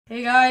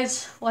Hey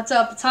guys, what's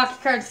up? It's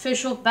Hockey Cards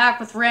Official, back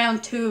with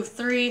round 2 of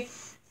 3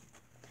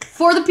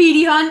 for the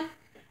PD hunt.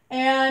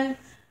 And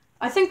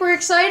I think we're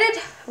excited.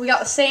 We got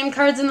the same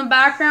cards in the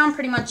background,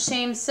 pretty much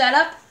same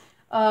setup.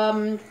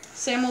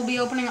 Sam will be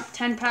opening up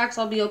 10 packs,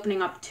 I'll be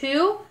opening up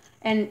 2.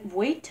 And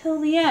wait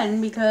till the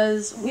end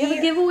because we have a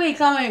giveaway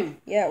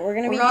coming. Yeah,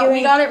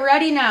 we got it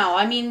ready now.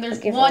 I mean,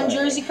 there's one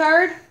jersey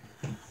card.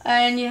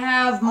 And you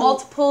have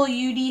multiple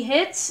UD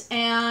hits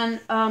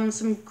and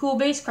some cool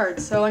base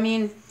cards. So, I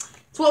mean,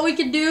 it's what we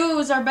could do. It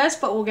was our best,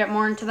 but we'll get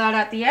more into that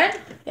at the end.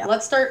 Yeah.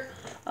 Let's start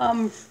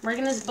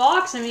breaking this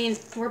box. I mean,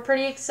 we're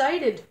pretty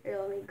excited. Here,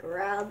 let me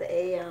grab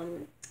a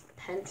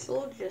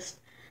pencil. Just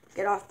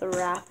get off the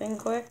wrapping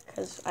quick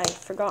because I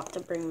forgot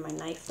to bring my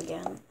knife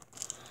again.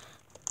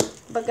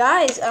 But,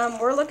 guys,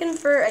 we're looking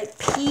for a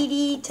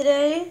PD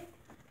today.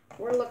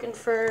 We're looking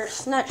for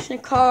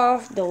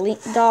Snetchnikov,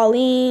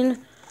 Darlene.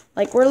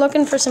 Like, we're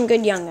looking for some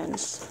good young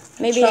guns.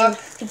 Maybe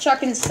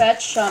Kachuk and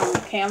Fetch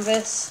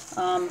canvas.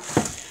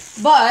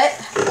 But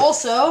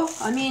also,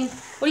 I mean,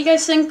 what do you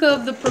guys think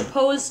of the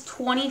proposed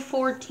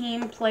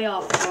 24-team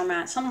playoff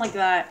format? Something like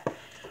that.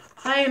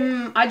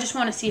 I just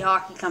want to see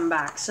hockey come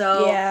back.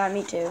 So yeah,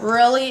 me too.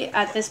 Really,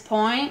 at this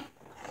point,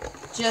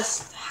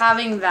 just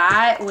having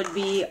that would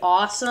be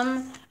awesome.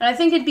 And I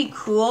think it'd be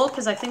cool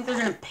because I think they're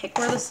gonna pick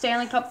where the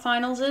Stanley Cup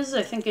Finals is.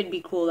 I think it'd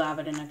be cool to have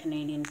it in a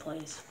Canadian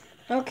place.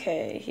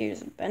 Okay,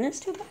 here's Bennett's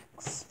 2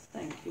 packs.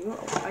 Thank you.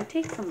 Oh, I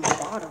take from the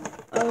bottom.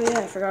 Oh, yeah,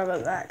 I forgot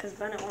about that, because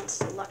Bennett wants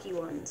the lucky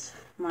ones.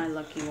 My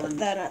lucky ones. Put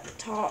that at the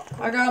top.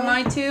 Quickly. I got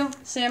my 2.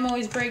 Sam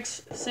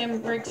breaks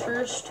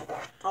first.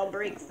 I'll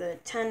break the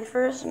 10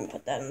 first and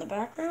put that in the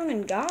background.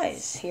 And,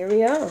 guys, here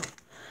we go.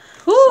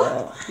 Whew.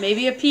 So,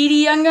 maybe a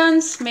PD Young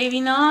Guns, maybe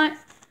not.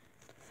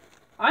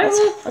 Let's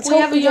hope we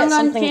have a Young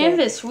Gun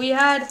canvas.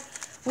 Good.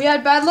 We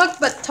had bad luck,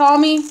 but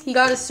Tommy, he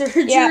got his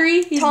surgery. Yeah,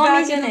 He's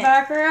Tommy's back in the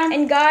background.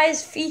 And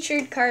guys,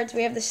 featured cards.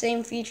 We have the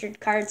same featured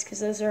cards because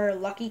those are our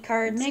lucky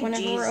cards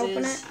whenever we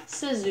open it.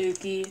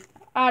 Suzuki,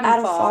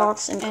 Adam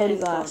Fox, and Cody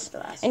Glass.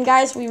 And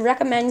guys, we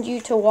recommend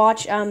you to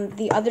watch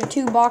the other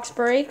 2 box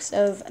breaks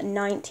of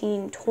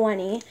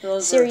 1920.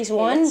 Series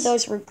 1.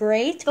 Those were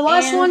great. The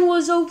last one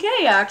was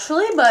okay,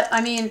 actually, but,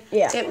 I mean,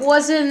 it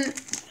wasn't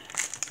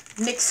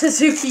Nick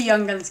Suzuki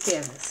Young Guns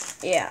canvas.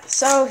 Yeah,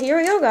 so here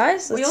we go,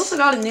 guys. We also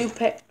got a new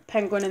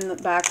penguin in the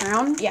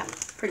background. Yeah.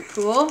 Pretty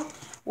cool.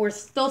 We're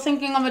still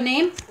thinking of a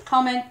name.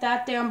 Comment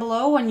that down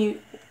below when you...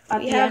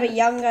 We have a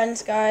Young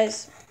Guns,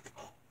 guys.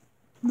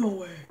 No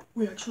way.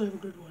 We actually have a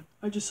good one.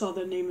 I just saw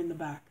the name in the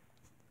back.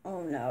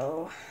 Oh,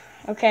 no.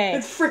 Okay.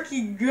 It's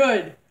freaking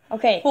good.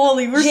 Okay.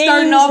 Holy, we're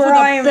starting off with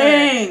a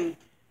bang.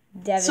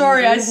 Devin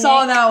Sorry, Dubnyk, I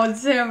saw that one,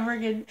 Sam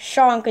friggin'.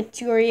 Sean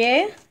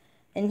Couturier.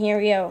 And here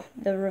we go,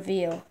 the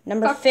reveal.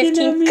 Number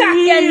 15,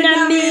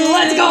 Kakanemi.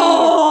 Let's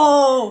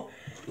go!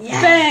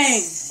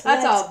 Yes.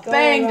 Bang! That's a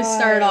bang to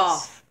start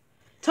off.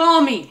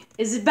 Tommy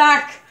is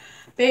back,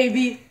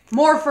 baby.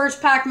 More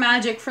first pack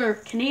magic for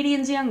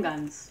Canadians Young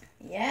Guns.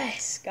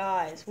 Yes,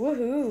 guys.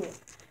 Woohoo.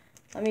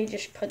 Let me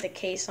just put the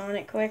case on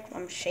it quick.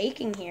 I'm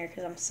shaking here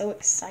because I'm so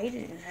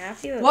excited and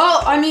happy.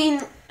 Well, I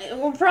mean,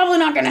 we're probably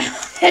not going to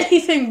have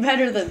anything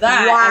better than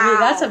that. Wow. I mean,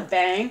 that's a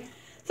bang.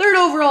 3rd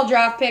overall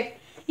draft pick.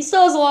 He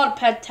still has a lot of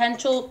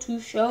potential to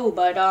show,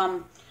 but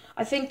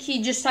I think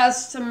he just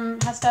has to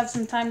have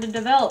some time to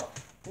develop.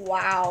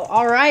 Wow.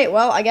 All right.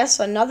 Well, I guess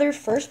another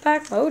first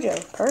pack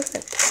mojo.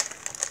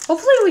 Perfect.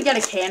 Hopefully we get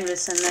a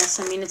canvas in this.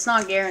 I mean, it's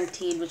not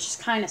guaranteed, which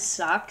kind of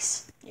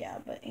sucks. Yeah,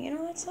 but you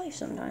know, that's life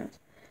sometimes.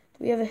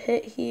 Do we have a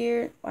hit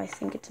here? I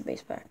think it's a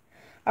base pack.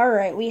 All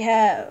right. We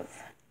have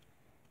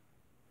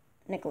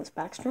Nicholas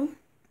Backstrom,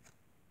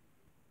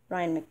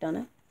 Ryan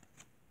McDonough,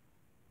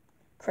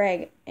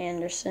 Craig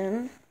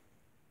Anderson,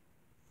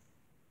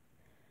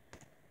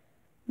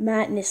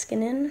 Matt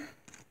Niskanen,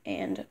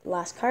 and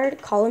last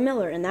card, Colin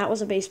Miller. And that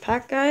was a base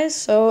pack, guys.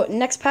 So,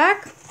 next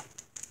pack.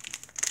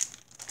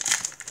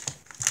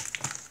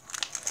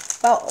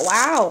 Well,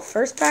 wow.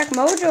 First pack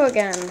mojo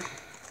again.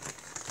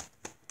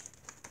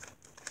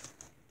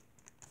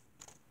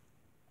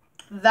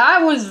 That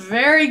was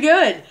very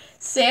good.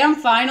 Sam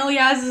finally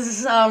has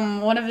his,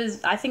 one of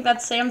his, I think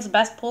that's Sam's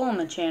best pull on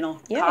the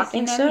channel. Yeah, I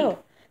think so.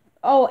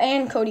 Oh,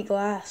 and Cody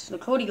Glass. The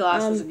Cody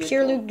Glass was a good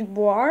Pierre-Luc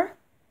Dubois.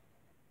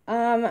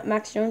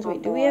 Max Jones.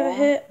 Wait, do we have a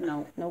hit?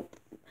 No. Nope.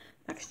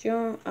 Max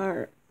Jones,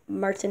 or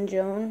Martin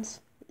Jones,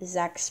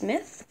 Zach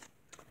Smith,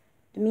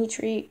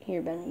 Dimitri,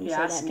 here, Ben, you say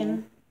that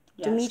name.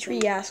 Dimitri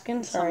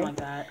Yaskin, sorry. Something like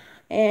that.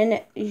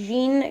 And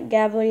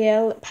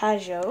Jean-Gabriel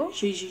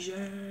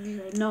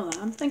Pajot. No,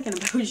 I'm thinking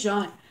about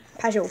Jean.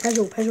 Pajot.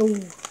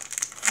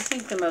 I'm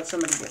thinking about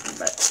somebody different,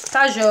 but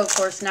Pajot, of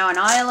course, now an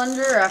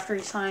Islander after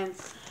he signed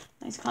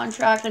a nice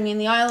contract. I mean,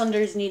 the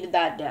Islanders needed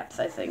that depth,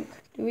 I think.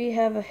 Do we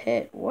have a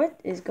hit? What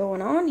is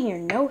going on here?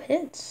 No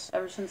hits.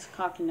 Ever since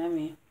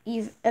Kotkaniemi.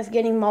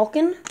 Evgeny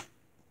Malkin.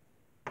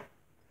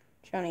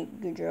 Johnny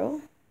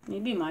Gaudreau.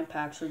 Maybe my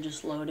packs are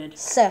just loaded.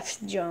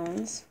 Seth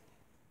Jones.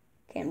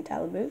 Cam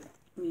Talbot.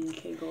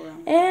 Okay, go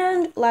around.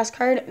 And last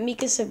card,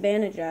 Mika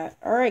Zibanejad.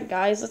 All right,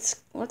 guys,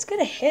 let's get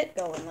a hit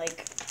going.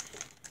 Like,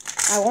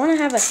 I want to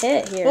have a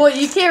hit here. Well,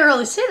 you can't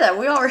really say that.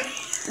 We already.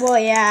 Well,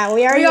 yeah,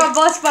 we already. We got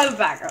blessed by the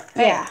background.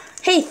 Hey. Yeah.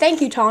 Hey,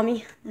 thank you,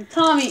 Tommy.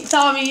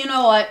 Tommy, you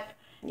know what?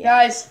 Yeah.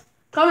 Guys,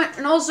 comment,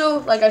 and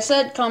also, like I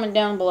said, comment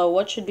down below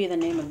what should be the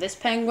name of this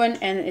penguin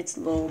and its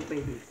little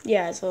baby.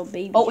 Yeah, its little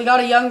baby. Oh, we got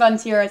a Young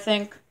Guns here, I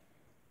think.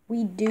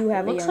 We do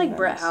have Looks like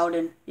Brett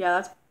Howden. Yeah,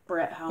 that's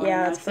Brett Howden.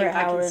 Yeah, that's Brett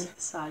Howden. I can see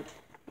the side.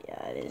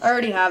 Yeah, it is. I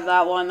already have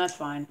that one. That's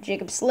fine.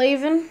 Jacob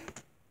Slavin.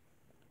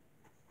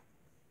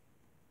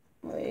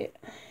 Wait.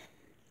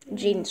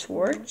 Jaden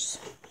Swartz.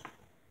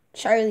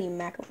 Charlie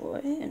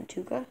McAvoy and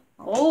Tuca.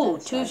 Oh,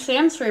 two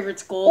Sam's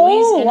favorites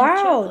goalies. Oh,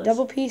 wow.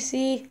 Double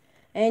PC.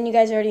 And you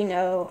guys already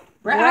know.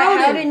 Brett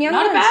Howden.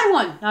 Not a bad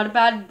one. Not a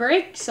bad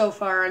break so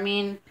far. I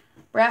mean,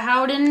 Brett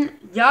Howden.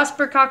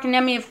 Jasper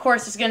Kotkaniemi, of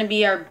course, is going to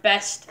be our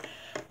best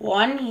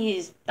one.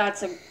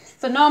 That's a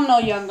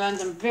phenomenal Young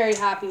Guns. I'm very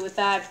happy with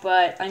that.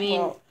 But, I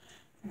mean,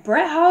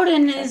 Brett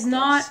Howden is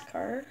not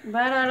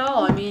bad at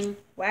all. I mean...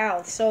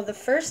 Wow, so the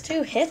first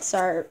two hits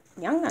are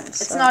Young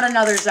Guns. It's not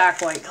another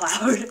Zach White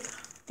cloud.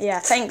 Yeah,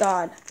 thank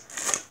God.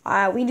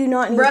 We do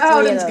not need Brett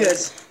Howden's good.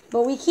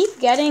 But we keep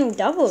getting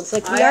doubles.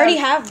 Like, we already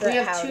have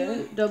Brett Howden. We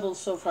have 2 doubles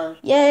so far.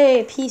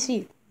 Yay,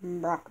 PC.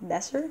 Brock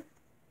Besser.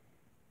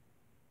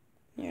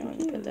 Yeah, let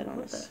me put that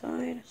on the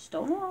side.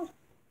 Stonewall?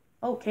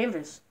 Oh,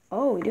 Canvas.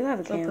 Oh, we do have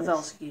a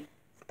Canvas.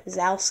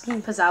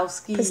 Pazowski.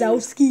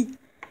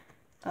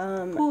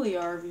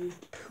 Pugliarvi,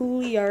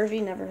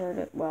 never heard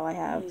it. Well, I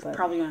have. He's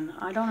probably gonna.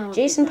 I don't know.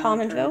 Jason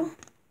Pominville.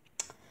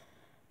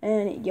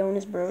 And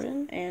Jonas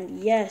Broden. And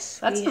yes,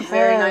 that's a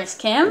very nice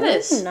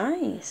canvas. Ooh,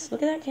 nice.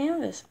 Look at that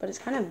canvas. But it's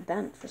kind of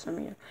bent for some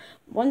reason.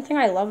 One thing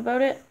I love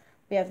about it,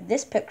 we have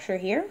this picture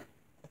here.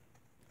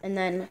 And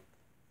then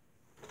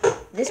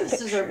this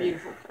picture. These are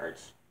beautiful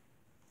cards.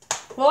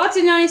 Well, that's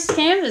a nice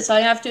canvas,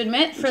 I have to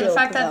admit. For the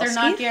fact that they're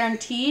not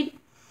guaranteed,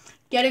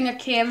 getting a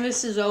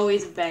canvas is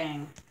always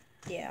bang.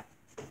 Yeah.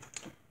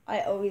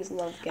 I always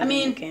love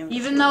getting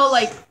canvases. Even though,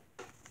 like,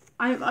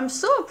 I'm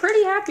still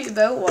pretty happy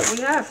about what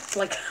we have.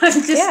 Like,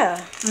 I'm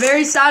just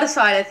very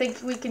satisfied. I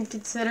think we can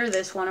consider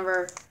this one of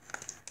our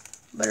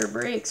better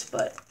breaks,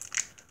 but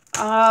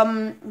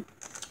I'm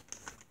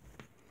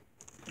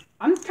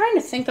trying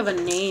to think of a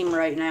name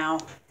right now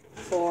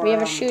for. We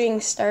have a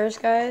Shooting Stars,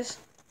 guys.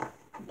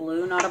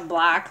 Blue, not a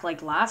black,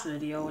 like last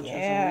video, which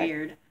is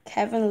weird.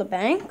 Kevin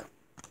LeBanc.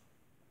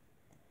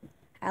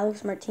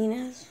 Alex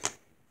Martinez.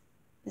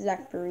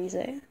 Zach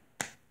Parise.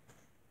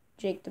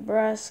 Jake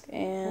DeBrusque,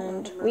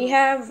 and we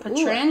have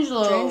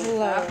Petrangelo,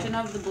 captain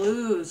of the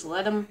Blues.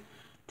 Led him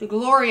to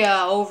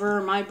Gloria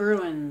over my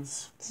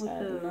Bruins.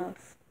 Sad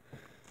enough.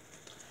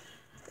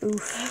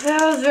 Oof.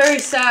 That was very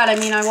sad. I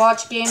mean, I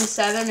watched Game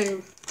 7,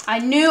 and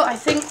I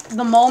think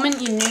the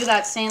moment you knew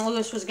that St.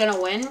 Louis was going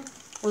to win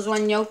was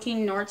when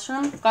Joakim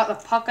Nordstrom got the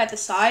puck at the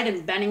side,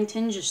 and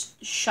Bennington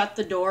just shut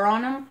the door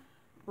on him.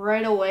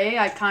 Right away,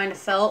 I kind of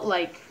felt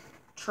like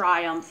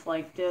triumph.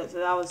 Like,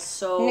 that was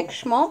so... Nick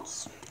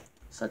Schmaltz.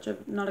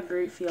 Not a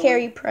great feeling.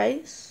 Carey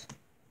Price.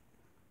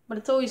 But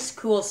it's always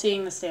cool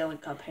seeing the Stanley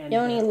Cup handed.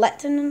 Yoni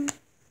Lettinen.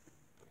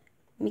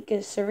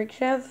 Mikhail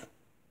Sergachev.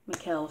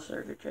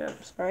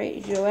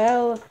 Sorry.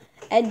 Joel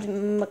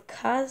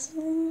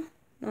Edmondson.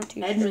 Not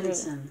too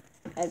Edmondson.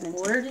 Sure.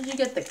 Edmondson. Where did you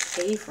get the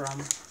K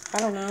from? I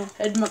don't know.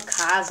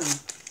 Edmondson.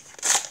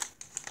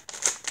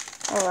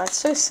 Oh, that's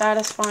so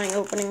satisfying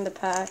opening the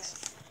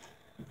packs.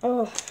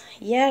 Oh,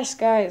 yes,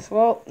 guys.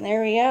 Well,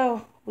 there we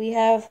go. We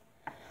have...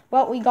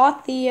 Well, we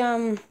got the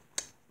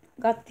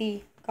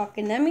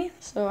Kotkaniemi,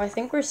 so I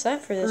think we're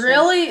set for this.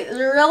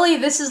 Really,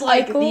 this is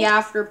like the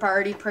after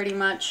party, pretty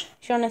much.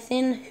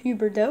 Jonathan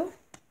Huberdeau,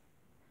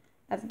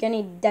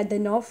 Evgeny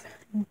Dadonov,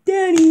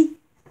 Danny,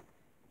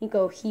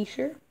 Nico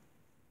Hischier.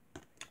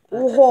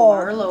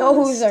 Oh,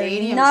 those are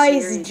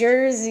nice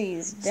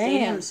jerseys. Damn.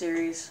 Stadium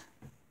Series.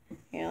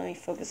 Yeah, let me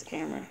focus the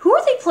camera. Who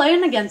are they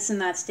playing against in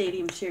that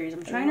Stadium Series?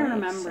 I'm trying to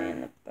remember. In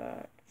the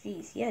back.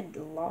 Jeez, he had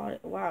a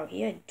lot. Wow,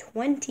 he had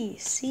 20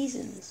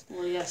 seasons.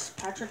 Well, yes,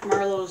 Patrick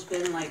Marleau's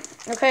been like.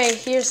 Okay,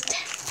 here's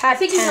I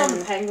think he's on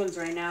the Penguins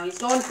right now. He's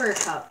going for a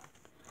cup.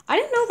 I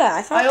didn't know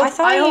that. I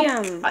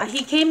thought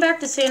he came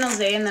back to San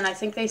Jose, and then I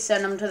think they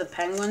sent him to the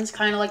Penguins,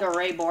 kind of like a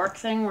Ray Bourque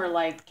thing, where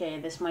like, okay,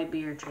 this might be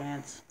your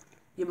chance.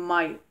 You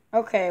might.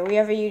 Okay, we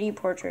have a UD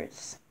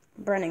portraits.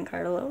 Brennan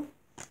Carlo.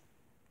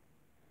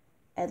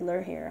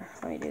 Edler here.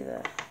 Let me do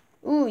that.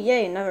 Ooh,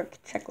 yay, another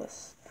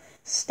checklist.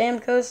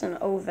 Stamkos and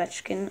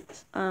Ovechkin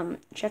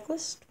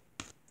checklist.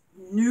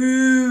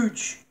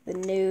 Nuge. The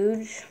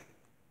Nuge.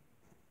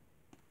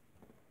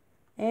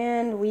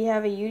 And we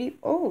have a UD.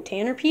 Oh,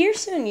 Tanner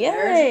Pearson. Yay.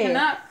 There's a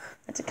Canuck.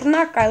 That's a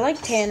Canuck. I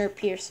like Tanner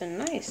Pearson.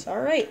 Nice. All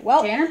right.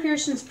 Well, Tanner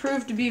Pearson's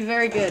proved to be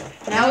very good.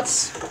 Now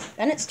it's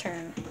Bennett's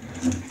turn.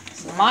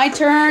 My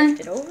turn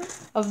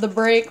of the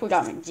break. We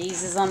got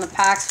McJesus on the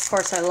packs. Of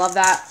course, I love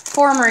that.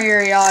 Former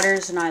Erie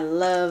Otters, and I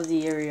love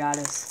the Erie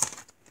Otters.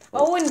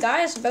 Oh, and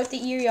guys, about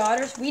the Erie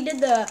Otters, we did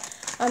the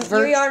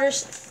Erie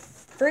Otters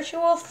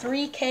virtual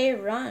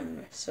 3K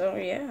run. So,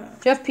 yeah.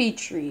 Jeff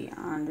Petrie,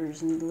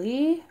 Anders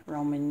Lee,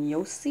 Roman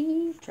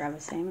Yossi,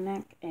 Travis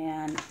Hamanek,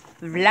 and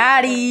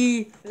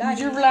Vladdy. Who's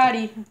your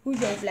Vladdy?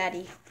 Who's your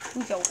Vladdy?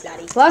 Who's your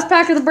Vladdy? Last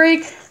pack of the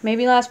break.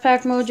 Maybe last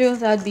pack mojo.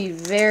 That'd be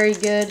very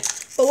good.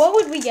 But what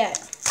would we get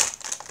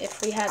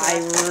if we had I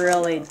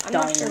really I'm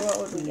don't not sure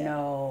what would we get.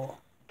 know.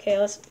 Okay,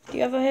 do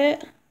you have a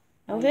hit?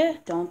 No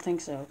hit? Don't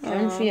think so.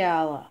 Kevin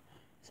Fiala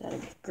has had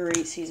a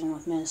great season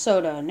with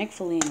Minnesota. Nick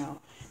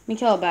Foligno,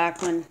 Mikael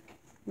Backlund,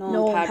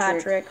 Nolan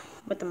Patrick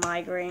with the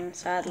migraine,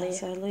 sadly.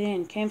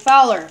 and Cam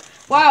Fowler.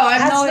 Wow, I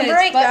have That's no the hits,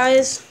 break, but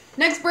guys.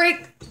 next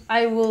break,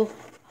 I will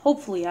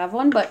hopefully have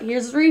one, but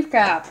here's the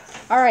recap.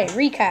 All right,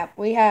 recap.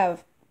 We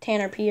have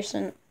Tanner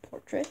Pearson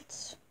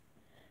portraits,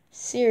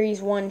 Series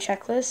 1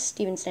 checklist,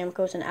 Steven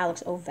Stamkos and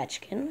Alex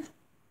Ovechkin,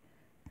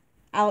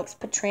 Alex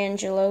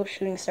Pietrangelo,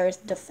 Shooting Stars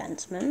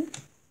defenseman.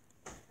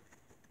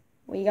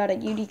 We got a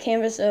UD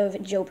canvas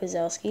of Joe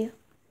Pavelski.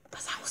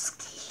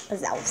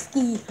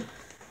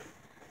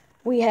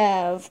 We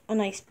have a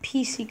nice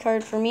PC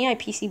card for me. I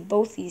PC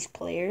both these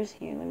players.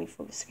 Here, let me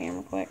focus the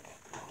camera quick.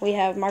 We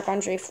have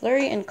Marc-Andre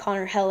Fleury and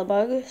Connor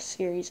Hellebuyck,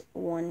 Series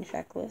 1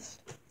 checklist.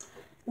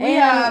 We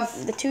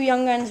have the two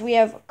young guns. We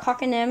have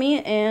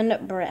Kotkaniemi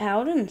and Brett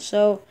Howden.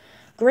 So,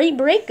 great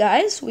break,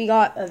 guys. We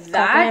got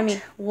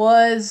that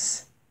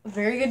was a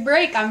very good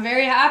break. I'm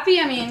very happy.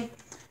 I mean,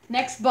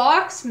 next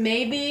box,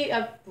 maybe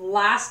a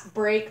last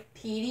break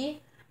PD.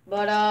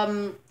 But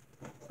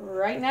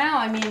right now,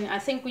 I mean, I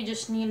think we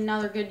just need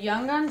another good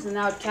Young Guns, and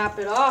that would cap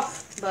it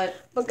off. But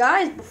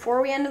guys,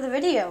 before we end the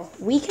video,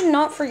 we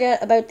cannot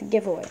forget about the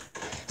giveaway.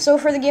 So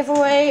for the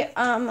giveaway,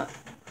 I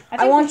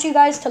want you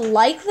guys to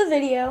like the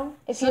video.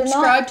 If you're not,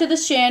 subscribe to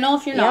this channel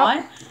if you're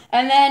not.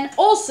 And then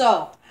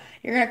also,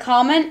 you're going to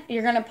comment.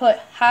 You're going to put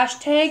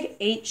hashtag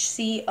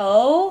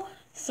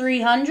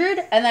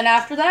HCO300. And then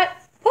after that,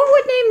 what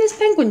would name this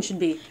penguin should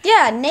be?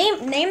 Yeah,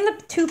 name the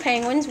two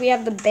penguins. We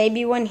have the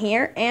baby one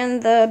here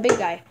and the big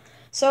guy.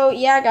 So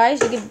yeah,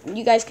 guys,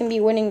 you guys can be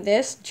winning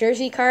this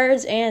jersey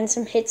cards and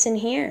some hits in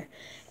here.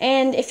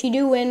 And if you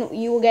do win,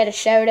 you will get a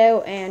shout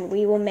out and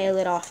we will mail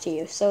it off to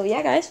you. So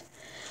yeah, guys.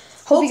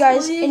 Hope you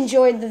guys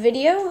enjoyed the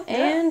video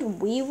and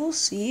we will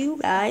see you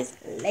guys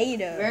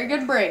later. Very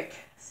good break.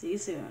 See you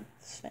soon.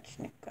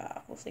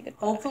 We'll say goodbye.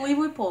 Hopefully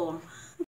we pull them.